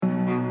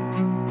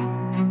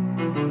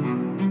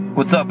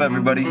What's up,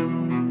 everybody?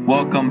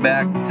 Welcome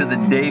back to the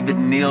David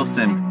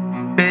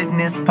Nielsen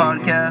Fitness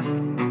Podcast.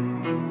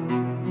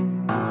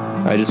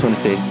 I just want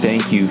to say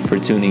thank you for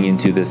tuning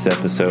into this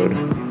episode.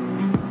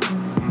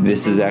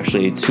 This is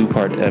actually a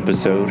two-part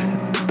episode.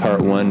 Part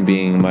one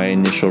being my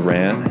initial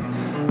rant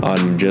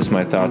on just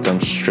my thoughts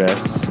on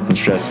stress and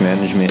stress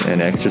management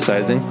and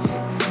exercising.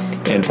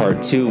 And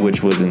part two,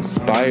 which was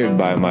inspired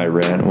by my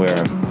rant,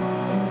 where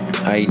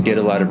I did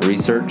a lot of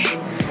research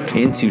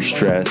into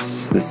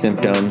stress, the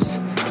symptoms,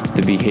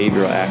 the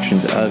behavioral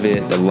actions of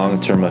it, the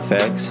long-term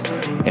effects,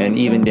 and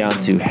even down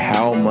to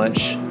how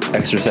much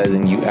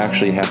exercising you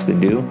actually have to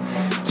do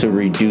to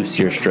reduce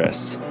your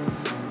stress.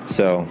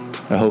 So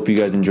I hope you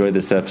guys enjoyed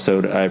this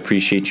episode. I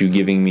appreciate you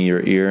giving me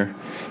your ear,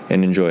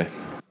 and enjoy.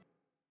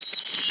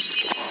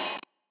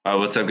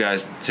 What's up,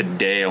 guys?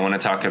 Today I want to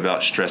talk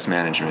about stress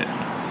management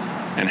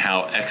and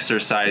how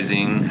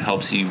exercising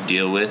helps you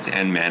deal with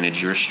and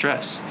manage your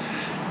stress.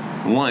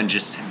 One,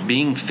 just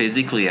being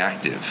physically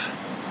active.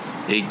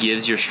 It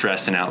gives your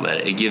stress an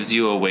outlet. It gives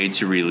you a way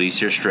to release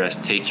your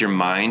stress, take your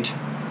mind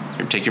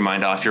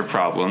off your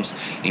problems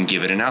and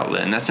give it an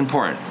outlet. And that's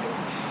important.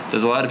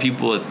 There's a lot of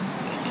people with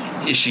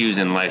issues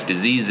in life,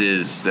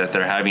 diseases that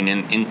they're having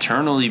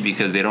internally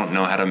because they don't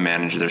know how to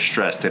manage their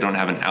stress. They don't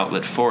have an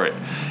outlet for it.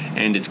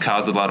 And it's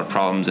caused a lot of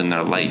problems in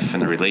their life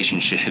and their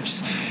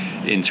relationships,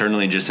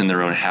 internally, just in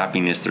their own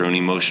happiness, their own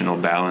emotional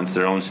balance,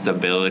 their own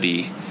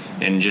stability,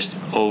 and just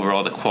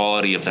overall the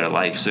quality of their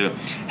life. So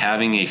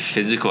having a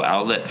physical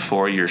outlet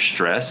for your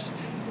stress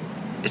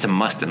is a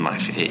must in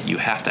life. You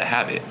have to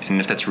have it. And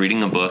if that's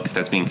reading a book, if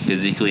that's being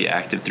physically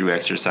active through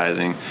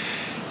exercising,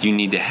 you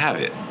need to have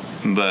it.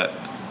 But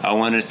I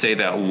want to say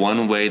that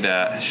one way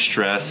that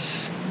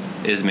stress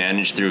is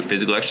managed through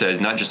physical exercise,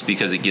 not just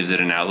because it gives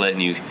it an outlet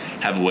and you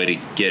have a way to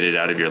get it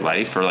out of your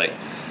life or like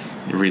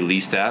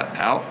release that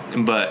out,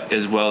 but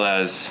as well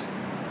as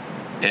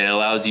it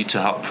allows you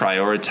to help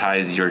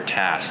prioritize your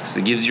tasks.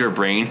 It gives your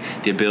brain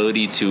the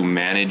ability to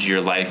manage your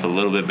life a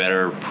little bit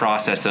better,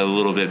 process it a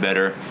little bit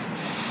better.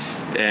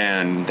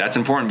 And that's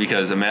important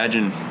because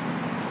imagine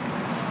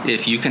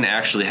if you can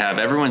actually have,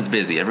 everyone's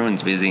busy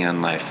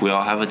in life. We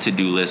all have a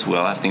to-do list. We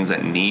all have things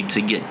that need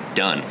to get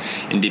done.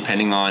 And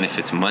depending on if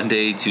it's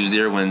Monday,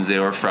 Tuesday, or Wednesday,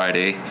 or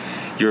Friday,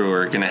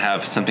 you're going to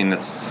have something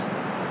that's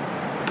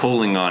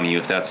pulling on you.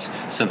 If that's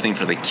something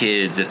for the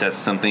kids, if that's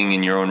something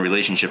in your own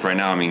relationship. Right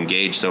now I'm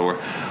engaged, so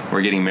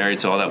we're getting married,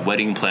 so all that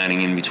wedding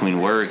planning in between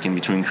work, in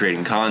between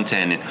creating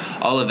content, and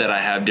all of that, I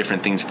have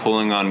different things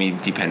pulling on me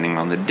depending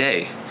on the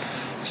day.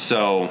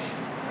 So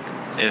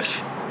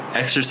if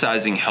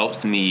exercising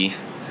helps me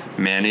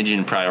manage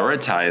and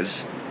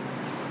prioritize,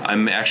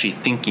 I'm actually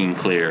thinking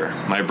clearer.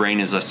 My brain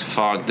is less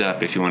fogged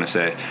up, if you want to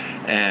say,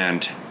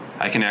 and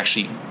I can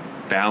actually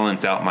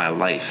balance out my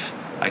life.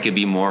 I could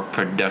be more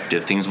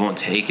productive. Things won't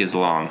take as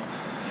long.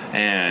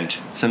 And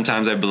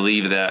sometimes I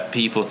believe that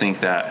people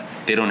think that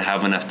they don't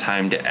have enough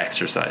time to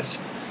exercise.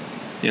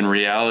 In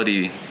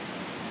reality,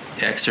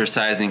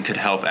 exercising could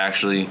help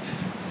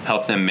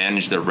them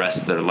manage the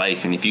rest of their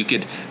life. And if you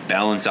could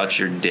balance out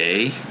your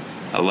day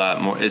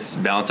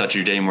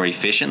more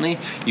efficiently,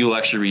 you'll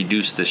actually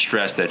reduce the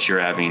stress that you're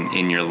having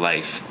in your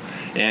life,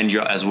 and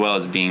as well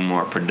as being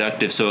more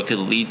productive. So it could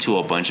lead to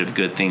a bunch of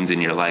good things in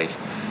your life.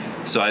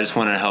 So I just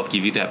wanted to help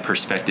give you that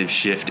perspective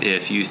shift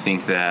if you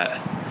think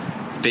that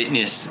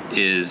fitness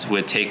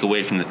would take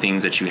away from the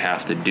things that you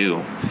have to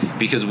do.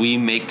 Because we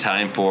make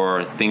time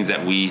for things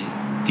that we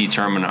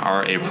determine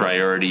are a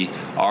priority,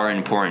 are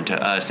important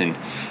to us. And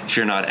if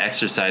you're not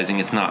exercising,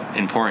 it's not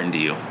important to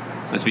you.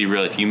 Let's be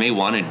real. If you may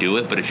want to do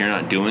it, but if you're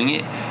not doing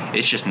it,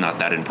 it's just not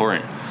that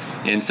important.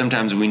 And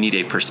sometimes we need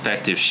a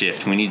perspective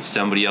shift. We need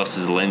somebody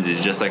else's lenses,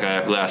 just like I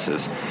have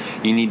glasses.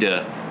 You need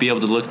to be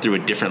able to look through a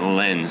different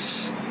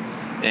lens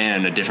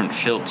and a different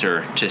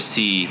filter to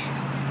see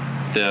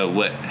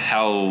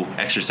how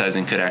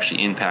exercising could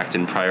actually impact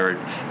and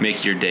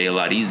make your day a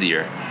lot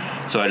easier.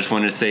 So I just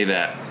wanted to say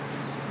that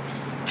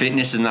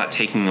fitness is not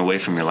taking away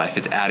from your life.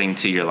 It's adding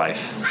to your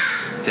life.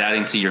 It's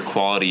adding to your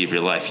quality of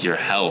your life, your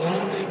health.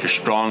 You're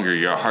stronger,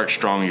 your heart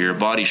stronger, your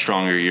body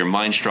stronger, your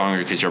mind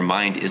stronger, because your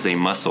mind is a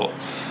muscle.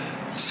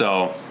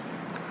 So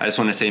I just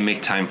want to say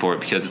make time for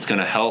it, because it's going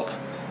to help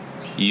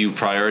you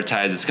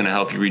prioritize. It's going to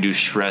help you reduce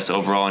stress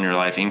overall in your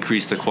life,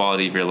 increase the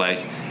quality of your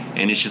life,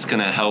 and it's just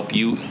going to help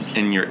you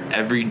in your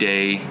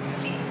everyday,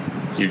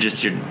 your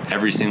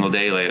every single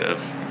day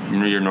of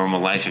your normal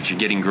life. If you're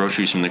getting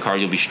groceries from the car,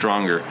 you'll be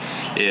stronger.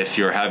 If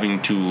you're a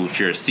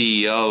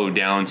CEO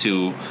down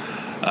to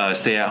a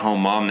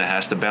stay-at-home mom that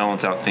has to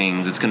balance out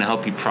things, it's going to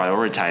help you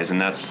prioritize, and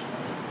that's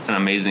an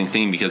amazing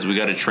thing, because we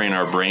got to train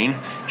our brain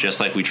just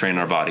like we train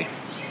our body.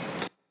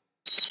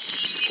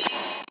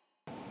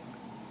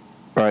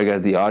 All right,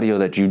 guys, the audio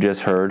that you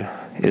just heard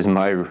is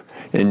my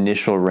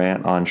initial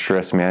rant on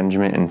stress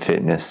management and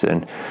fitness,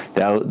 and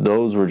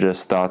those were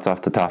just thoughts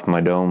off the top of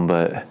my dome,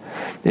 but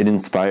it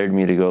inspired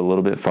me to go a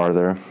little bit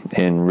farther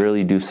and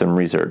really do some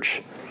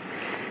research.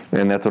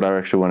 And that's what I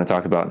actually want to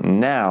talk about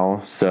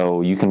now,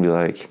 so you can be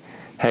like,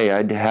 hey,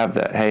 I have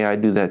that. Hey, I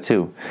do that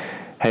too.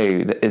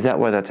 hey, is that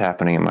why that's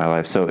happening in my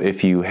life? So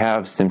if you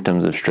have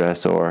symptoms of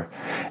stress, or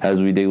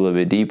as we dig a little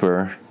bit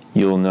deeper,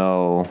 you'll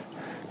know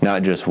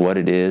not just what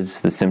it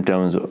is, the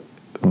symptoms,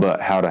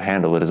 but how to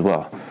handle it as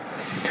well.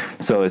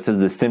 So it says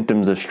the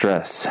symptoms of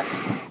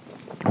stress.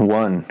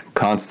 1,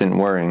 constant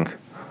worrying.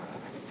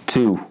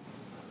 2,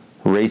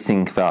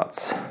 racing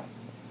thoughts.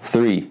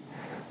 3,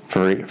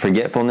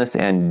 forgetfulness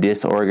and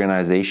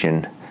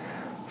disorganization.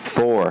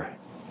 4,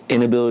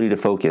 inability to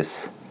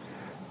focus.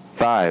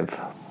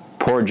 5,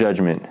 poor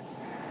judgment.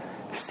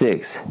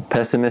 6,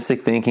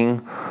 pessimistic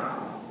thinking,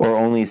 or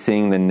only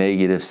seeing the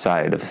negative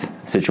side of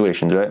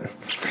situations, right?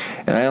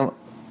 And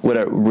what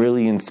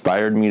really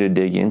inspired me to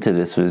dig into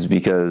this was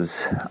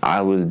because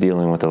I was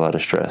dealing with a lot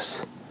of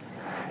stress.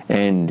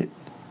 And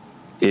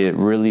it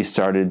really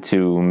started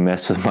to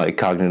mess with my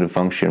cognitive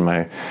function,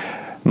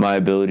 my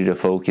ability to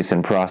focus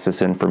and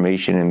process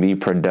information and be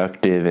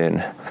productive.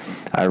 And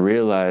I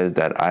realized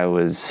that I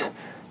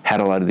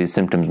had a lot of these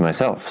symptoms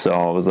myself. So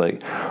I was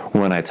like,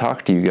 when I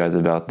talk to you guys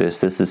about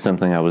this is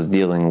something I was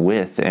dealing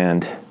with.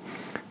 And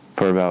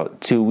for about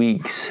 2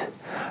 weeks,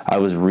 I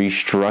was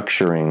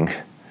restructuring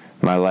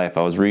my life.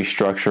 I was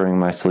restructuring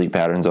my sleep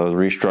patterns. I was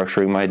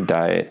restructuring my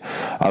diet.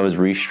 I was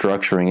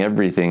restructuring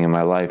everything in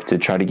my life to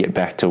try to get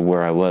back to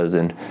where I was,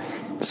 and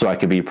so I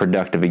could be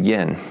productive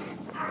again.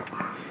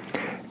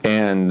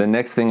 And the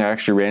next thing I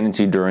actually ran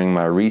into during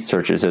my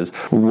research, it says,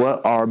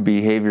 what are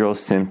behavioral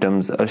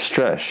symptoms of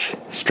stress?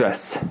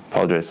 Stress.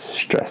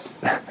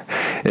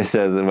 It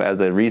says,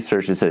 as I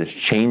researched, it says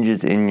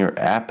changes in your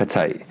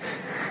appetite.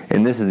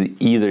 And this is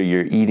either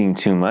you're eating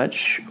too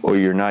much or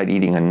you're not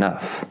eating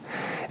enough.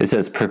 It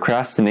says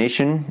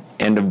procrastination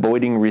and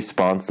avoiding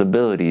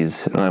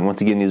responsibilities. And once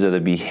again, these are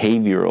the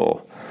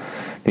behavioral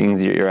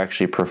things that you're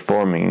actually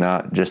performing,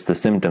 not just the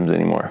symptoms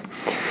anymore.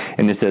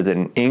 And it says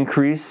an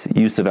increased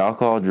use of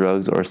alcohol,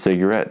 drugs, or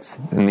cigarettes.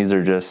 And these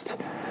are just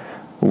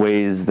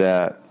ways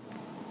that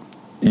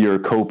you're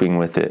coping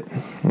with it.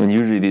 And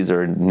usually these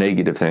are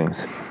negative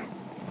things.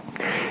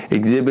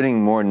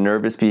 Exhibiting more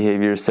nervous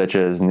behaviors such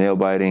as nail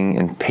biting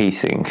and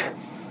pacing.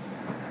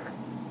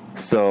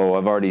 So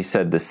I've already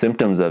said the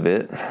symptoms of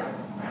it.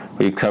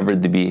 We've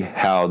covered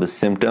how the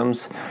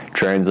symptoms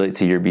translate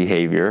to your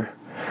behavior.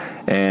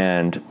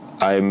 And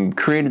I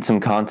created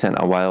some content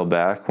a while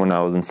back when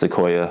I was in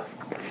Sequoia.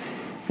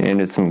 And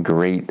it's some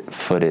great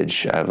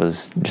footage.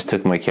 Just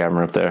took my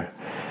camera up there.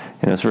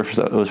 And it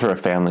was for a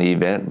family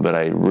event, but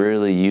I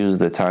really used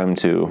the time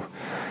to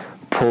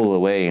pull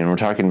away. And we're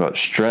talking about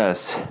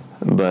stress.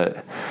 But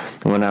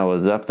when I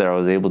was up there, I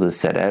was able to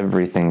set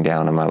everything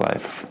down in my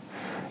life.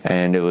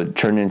 And it would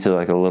turn into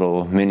like a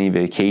little mini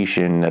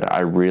vacation that I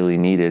really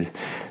needed,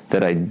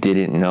 that I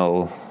didn't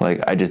know.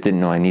 Like, I just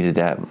didn't know I needed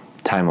that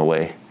time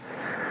away.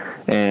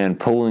 And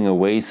pulling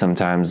away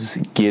sometimes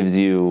gives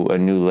you a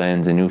new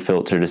lens, a new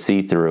filter to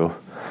see through.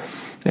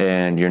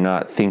 And you're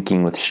not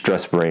thinking with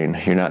stress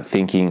brain. You're not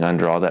thinking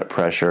under all that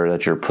pressure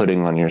that you're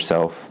putting on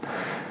yourself.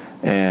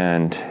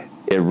 And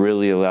it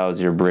really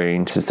allows your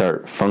brain to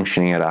start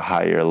functioning at a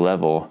higher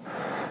level.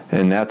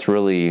 And that's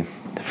really,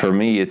 for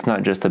me, it's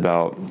not just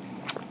about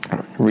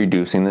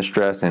reducing the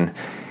stress, and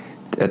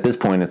at this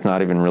point it's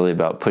not even really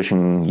about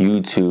pushing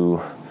you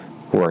to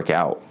work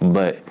out,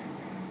 but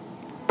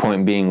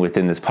point being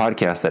within this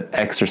podcast that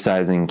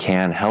exercising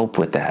can help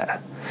with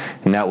that,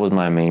 and that was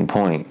my main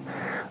point.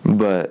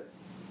 But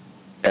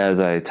as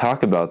I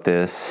talk about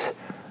this,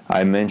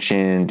 I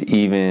mentioned,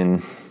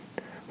 even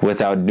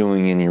without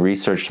doing any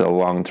research, the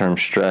long-term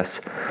stress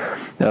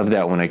of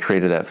that when I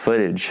created that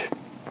footage.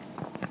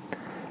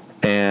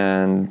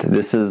 And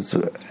this is,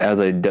 as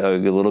I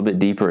dug a little bit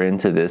deeper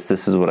into this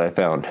is what I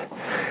found.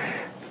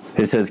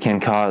 It says can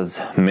cause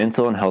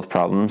mental and health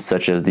problems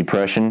such as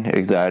depression,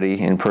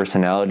 anxiety, and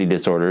personality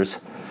disorders,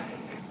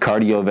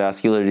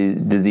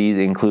 cardiovascular disease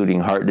including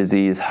heart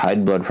disease, high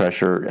blood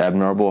pressure,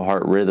 abnormal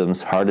heart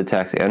rhythms, heart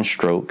attacks, and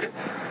stroke,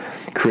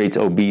 creates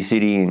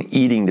obesity and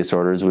eating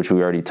disorders, which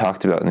we already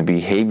talked about in the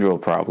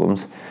behavioral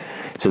problems.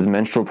 It says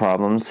menstrual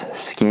problems,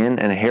 skin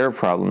and hair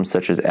problems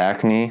such as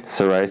acne,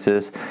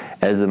 psoriasis,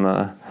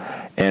 eczema,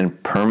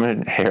 and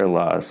permanent hair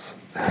loss.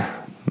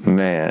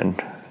 Man,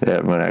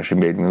 that one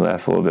actually made me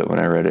laugh a little bit when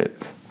I read it,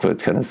 but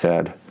it's kind of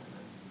sad.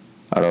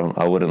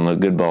 I wouldn't look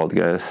good bald,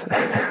 guys.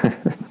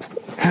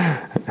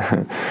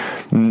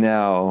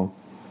 Now,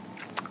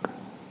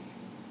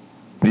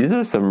 these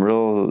are some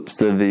real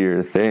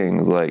severe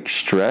things. Like,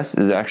 stress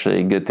is actually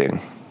a good thing,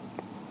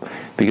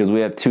 because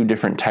we have two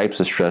different types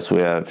of stress. We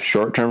have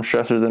short-term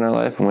stressors in our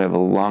life, and we have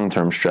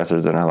long-term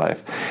stressors in our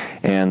life.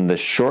 And the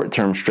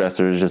short-term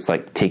stressor is just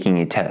like taking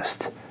a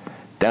test.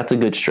 That's a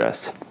good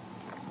stress.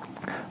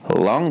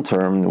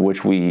 Long-term,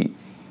 which we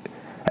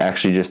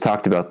actually just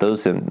talked about,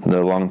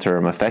 the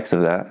long-term effects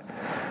of that,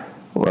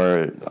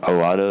 are a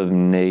lot of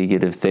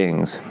negative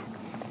things,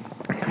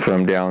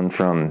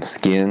 from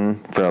skin,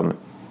 from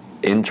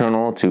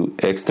internal to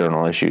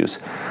external issues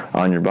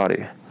on your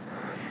body.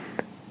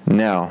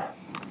 Now,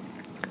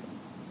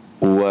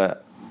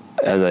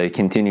 as I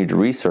continued to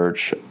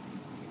research,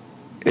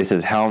 it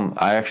says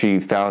I actually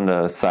found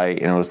a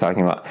site and it was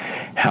talking about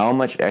how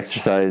much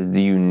exercise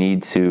do you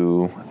need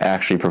to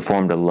actually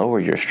perform to lower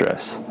your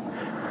stress.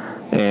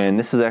 And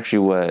this is actually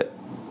what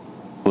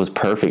was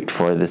perfect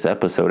for this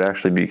episode,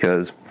 actually,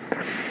 because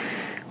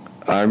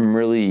I'm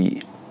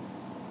really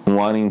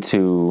wanting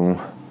to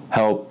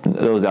help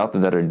those out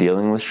there that are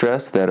dealing with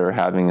stress, that are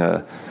having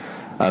a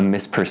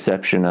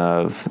misperception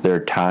of their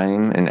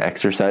time and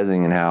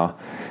exercising, and how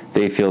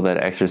they feel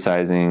that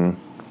exercising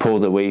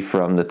pulls away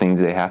from the things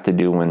they have to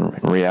do when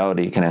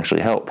reality can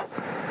actually help.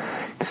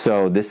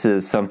 So this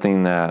is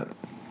something that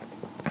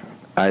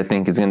I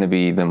think is going to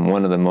be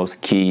one of the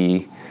most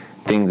key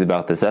things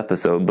about this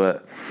episode.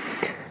 But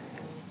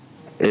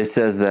it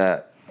says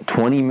that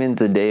 20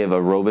 minutes a day of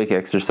aerobic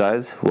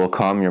exercise will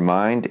calm your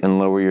mind and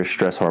lower your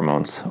stress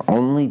hormones.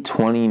 Only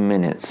 20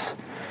 minutes.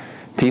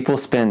 People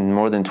spend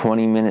more than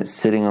 20 minutes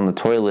sitting on the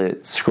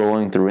toilet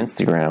scrolling through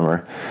Instagram,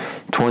 or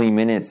 20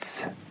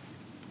 minutes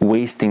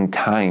wasting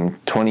time,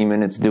 20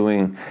 minutes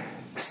doing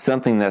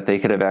something that they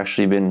could have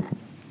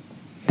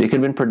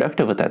been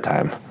productive at that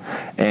time.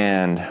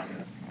 And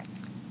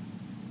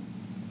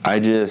I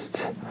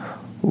just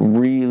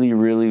really,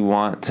 really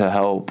want to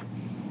help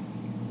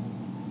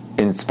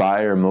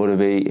inspire,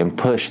 motivate, and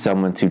push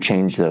someone to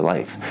change their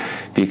life,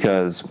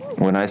 because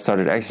when I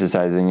started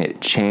exercising,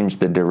 it changed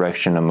the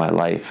direction of my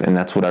life, and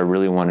that's what I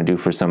really want to do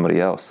for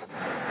somebody else.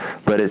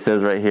 But it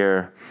says right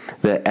here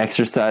that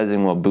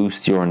exercising will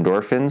boost your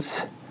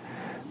endorphins,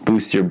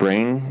 boost your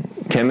brain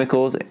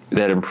chemicals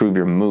that improve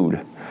your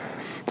mood.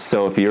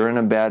 So if you're in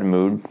a bad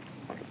mood,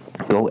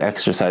 go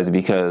exercise,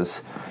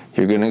 because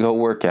you're going to go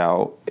work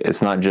out.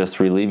 It's not just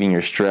relieving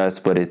your stress,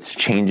 but it's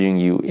changing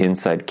you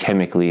inside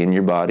chemically in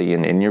your body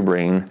and in your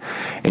brain.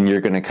 And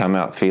you're going to come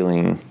out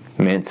feeling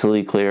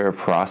mentally clear,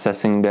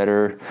 processing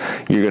better.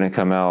 You're going to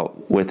come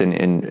out with an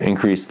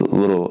increased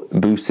little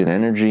boost in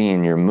energy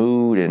in your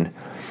mood. And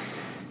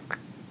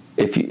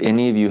if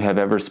any of you have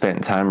ever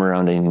spent time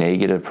around a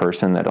negative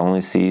person that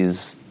only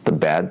sees the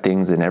bad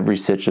things in every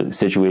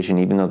situation,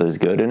 even though there's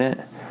good in it,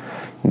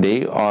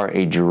 they are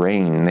a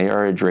drain. They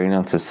are a drain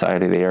on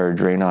society. They are a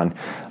drain on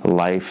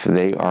life.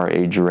 They are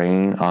a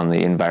drain on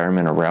the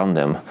environment around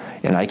them.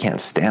 And I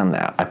can't stand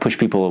that. I push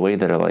people away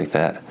that are like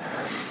that.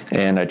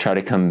 And I try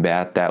to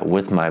combat that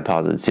with my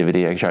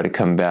positivity. I try to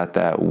combat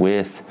that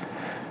with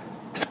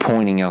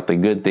pointing out the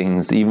good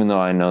things, even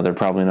though I know they're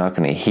probably not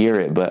going to hear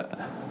it. But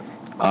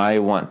I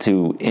want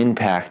to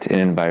impact an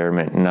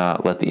environment,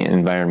 not let the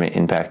environment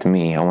impact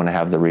me. I want to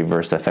have the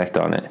reverse effect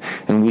on it.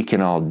 And we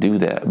can all do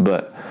that.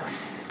 But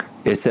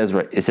it says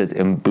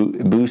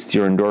boost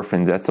your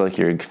endorphins. That's like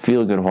your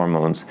feel-good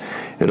hormones.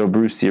 It'll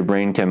boost your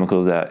brain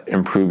chemicals that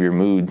improve your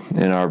mood.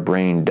 And our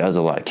brain does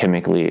a lot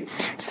chemically. It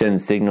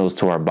sends signals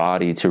to our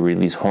body to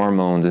release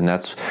hormones. And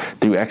that's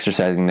through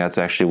exercising. That's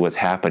actually what's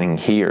happening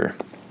here.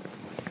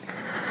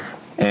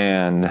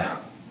 And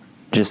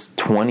just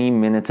 20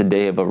 minutes a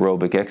day of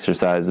aerobic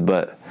exercise.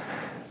 But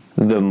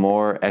the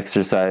more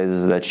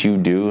exercises that you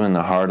do and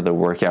the harder the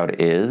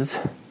workout is,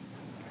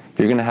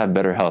 you're going to have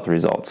better health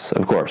results,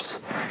 of course,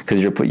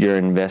 because you're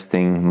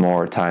investing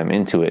more time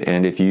into it.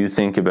 And if you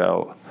think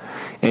about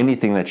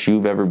anything that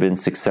you've ever been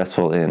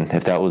successful in,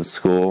 if that was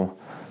school,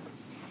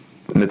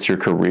 that's your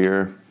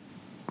career,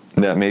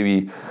 that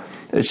maybe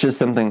it's just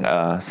something,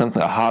 a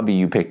hobby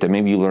you picked, that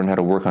maybe you learned how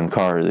to work on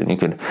cars and you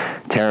could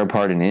tear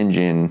apart an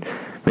engine.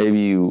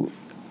 Maybe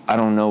I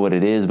don't know what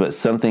it is, but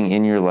something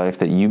in your life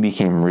that you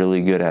became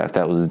really good at,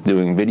 that was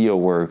doing video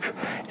work,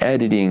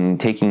 editing,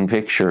 taking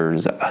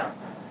pictures.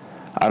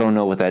 I don't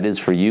know what that is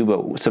for you,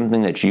 but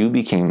something that you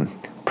became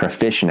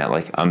proficient at,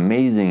 like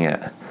amazing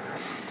at.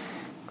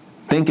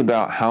 Think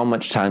about how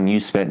much time you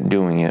spent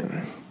doing it,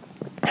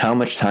 how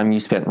much time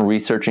you spent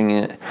researching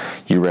it.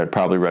 You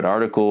probably read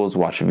articles,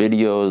 watched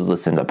videos,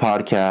 listened to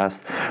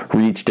podcasts,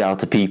 reached out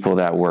to people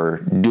that were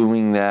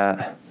doing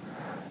that,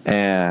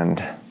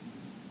 and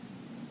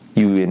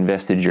you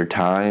invested your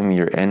time,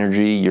 your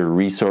energy, your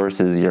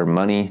resources, your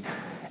money,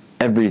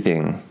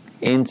 everything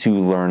into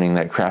learning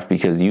that craft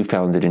because you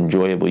found it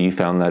enjoyable. You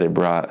found that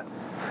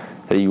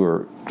you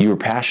were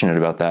passionate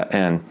about that.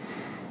 And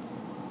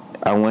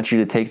I want you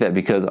to take that,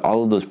 because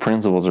all of those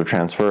principles are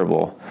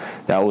transferable.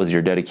 That was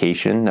your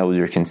dedication. That was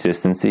your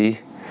consistency.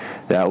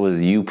 That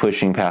was you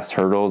pushing past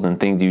hurdles and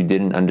things you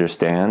didn't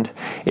understand.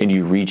 And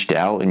you reached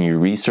out and you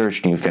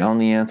researched and you found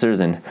the answers.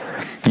 And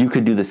you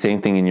could do the same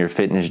thing in your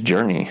fitness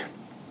journey.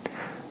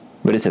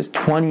 But it says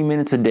 20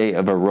 minutes a day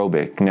of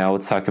aerobic. Now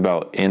let's talk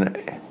about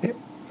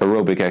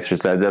aerobic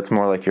exercise. That's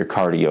more like your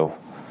cardio.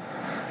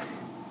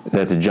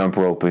 That's a jump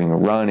roping,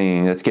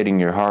 running. That's getting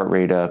your heart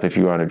rate up if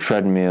you're on a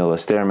treadmill, a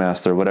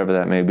Stairmaster, whatever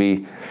that may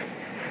be.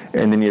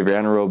 And then you have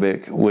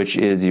anaerobic, which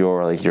is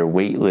your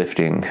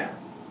weightlifting,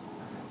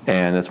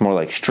 and that's more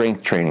like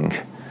strength training.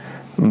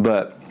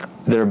 But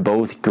they're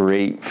both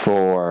great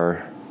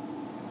because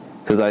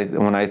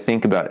when I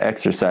think about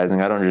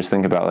exercising, I don't just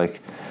think about like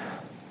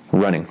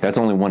running. That's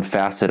only one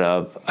facet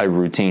of a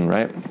routine,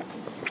 right?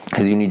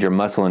 Because you need your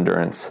muscle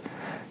endurance.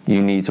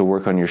 You need to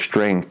work on your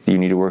strength. You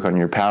need to work on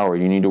your power.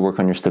 You need to work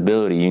on your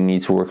stability. You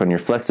need to work on your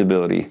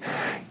flexibility.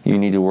 You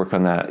need to work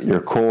on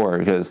your core,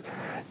 because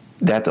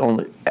that's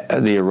only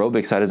the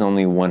aerobic side is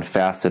only one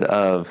facet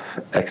of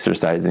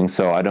exercising.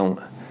 So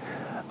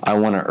I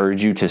want to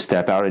urge you to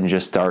step out and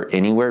just start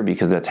anywhere,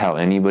 because that's how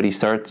anybody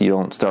starts. You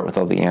don't start with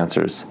all the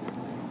answers.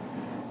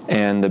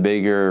 And the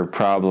bigger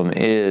problem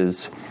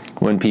is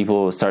when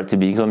people start to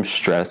become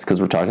stressed,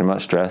 because we're talking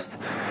about stress,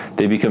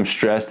 they become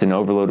stressed and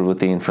overloaded with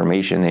the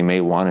information. They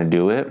may want to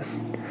do it,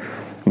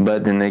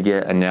 but then they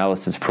get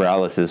analysis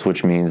paralysis,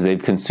 which means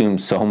they've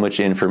consumed so much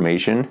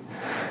information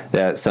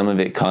that some of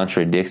it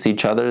contradicts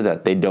each other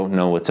that they don't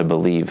know what to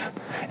believe.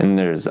 And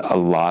there's a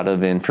lot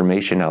of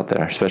information out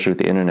there, especially with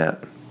the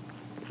internet,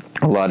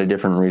 a lot of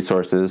different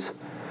resources,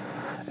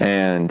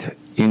 and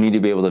you need to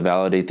be able to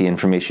validate the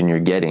information you're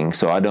getting.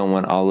 So I don't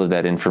want all of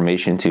that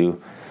information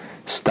to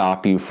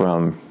stop you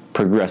from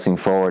progressing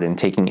forward and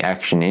taking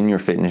action in your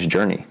fitness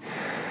journey.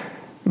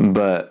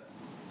 But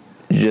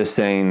just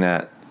saying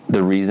that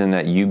the reason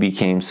that you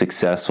became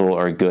successful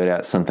or good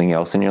at something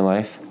else in your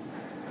life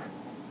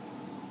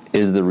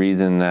is the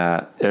reason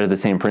that are the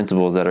same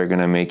principles that are going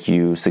to make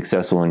you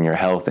successful in your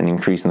health and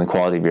increasing the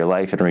quality of your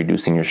life and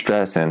reducing your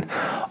stress and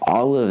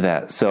all of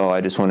that. So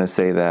I just want to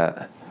say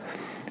that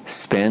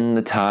spend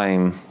the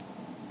time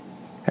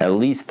at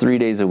least 3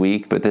 days a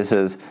week, but this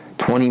is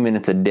 20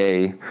 minutes a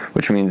day,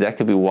 which means that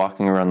could be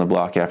walking around the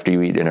block after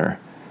you eat dinner.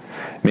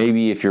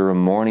 Maybe if you're a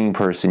morning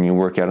person, you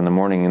work out in the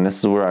morning, and this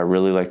is where I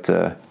really like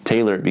to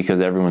tailor it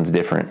because everyone's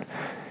different.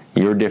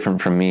 You're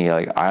different from me.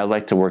 Like, I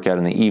like to work out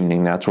in the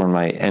evening. That's where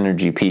my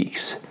energy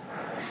peaks.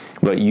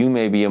 But you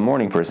may be a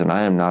morning person.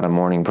 I am not a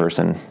morning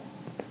person.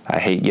 I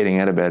hate getting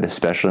out of bed,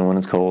 especially when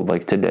it's cold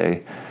like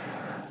today.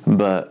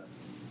 But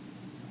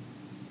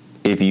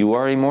if you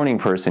are a morning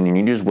person and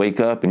you just wake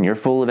up and you're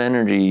full of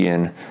energy,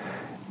 and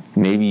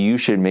maybe you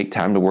should make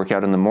time to work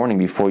out in the morning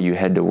before you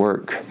head to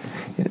work.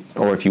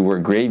 Or if you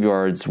work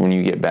graveyards, when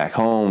you get back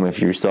home, if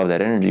you still have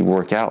that energy,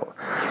 work out.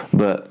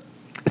 But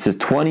it says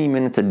 20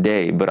 minutes a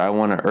day, but I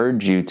want to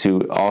urge you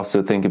to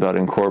also think about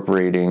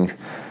incorporating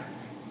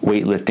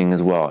weightlifting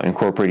as well,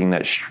 incorporating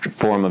that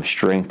form of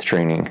strength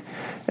training.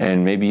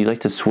 And maybe you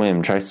like to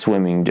swim, try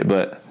swimming.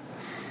 But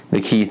the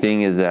key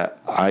thing is that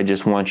I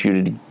just want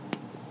you to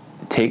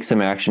take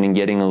some action in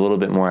getting a little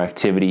bit more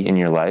activity in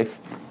your life,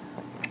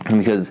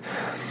 because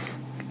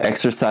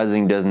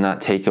exercising does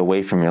not take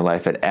away from your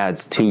life, it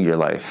adds to your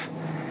life.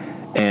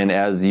 And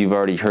as you've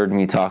already heard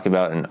me talk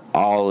about in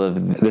all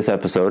of this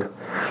episode,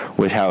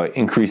 with how it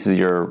increases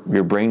your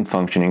brain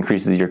function,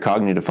 increases your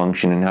cognitive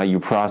function, and how you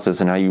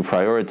process and how you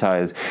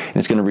prioritize, and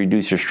it's going to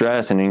reduce your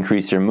stress and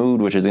increase your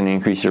mood, which is going to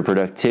increase your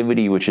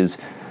productivity, which is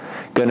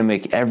going to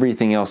make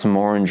everything else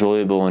more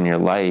enjoyable in your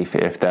life.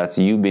 If that's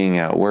you being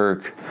at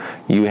work,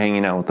 you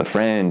hanging out with a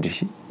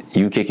friend,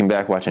 you kicking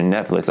back watching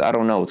Netflix, I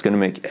don't know, it's going to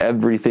make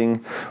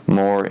everything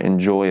more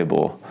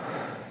enjoyable.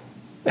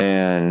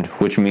 And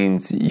which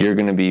means you're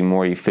going to be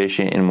more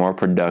efficient and more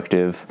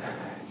productive.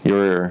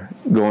 You're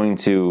going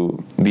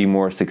to be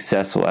more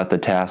successful at the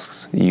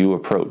tasks you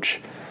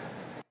approach.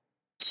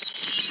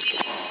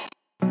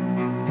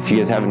 If you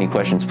guys have any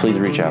questions, please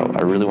reach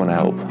out. I really want to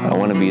help. I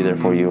want to be there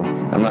for you.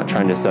 I'm not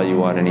trying to sell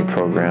you on any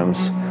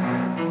programs.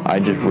 I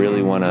just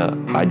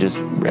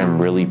am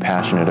really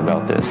passionate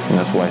about this, and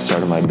that's why I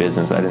started my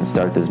business. I didn't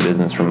start this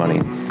business for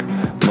money.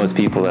 Most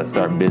people that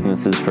start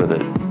businesses for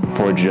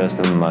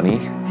just the money,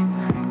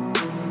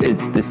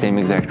 it's the same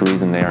exact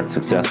reason they aren't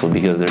successful,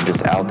 because they're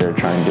just out there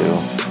trying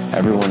to,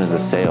 everyone is a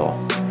sale.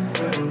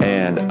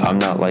 And I'm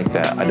not like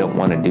that. I don't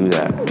want to do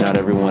that. Not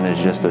everyone is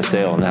just a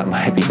sale, and that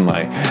might be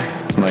my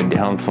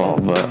downfall,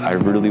 but I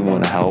really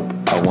want to help.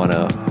 I want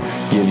to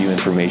give you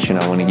information.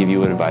 I want to give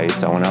you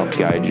advice. I want to help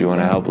guide you. I want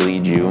to help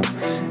lead you.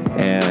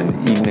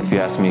 And even if you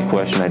ask me a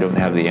question I don't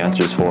have the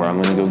answers for, I'm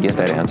going to go get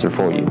that answer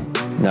for you.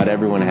 Not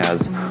everyone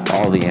has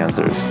all the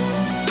answers.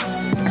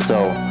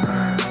 So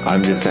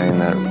I'm just saying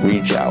that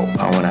reach out.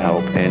 I want to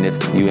help. And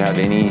if you have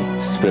any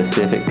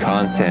specific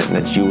content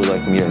that you would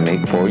like me to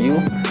make for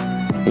you,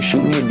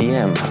 shoot me a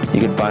DM.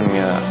 You can find me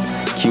at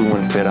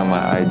Q1Fit on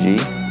my IG,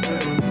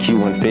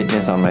 Q1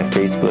 Fitness on my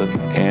Facebook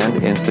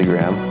and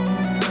Instagram.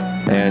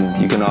 And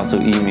you can also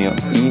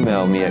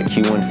email me at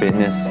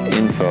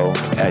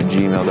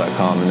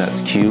q1fitnessinfo@gmail.com, and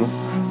that's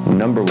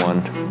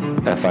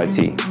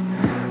Q1FIT.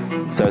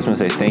 So I just want to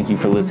say thank you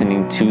for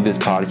listening to this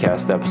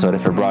podcast episode.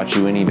 If it brought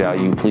you any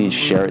value, please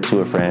share it to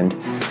a friend.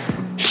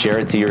 Share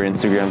it to your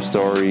Instagram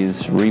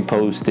stories.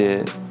 Repost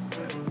it.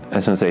 I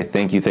just want to say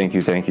thank you.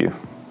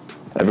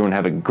 Everyone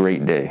have a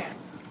great day.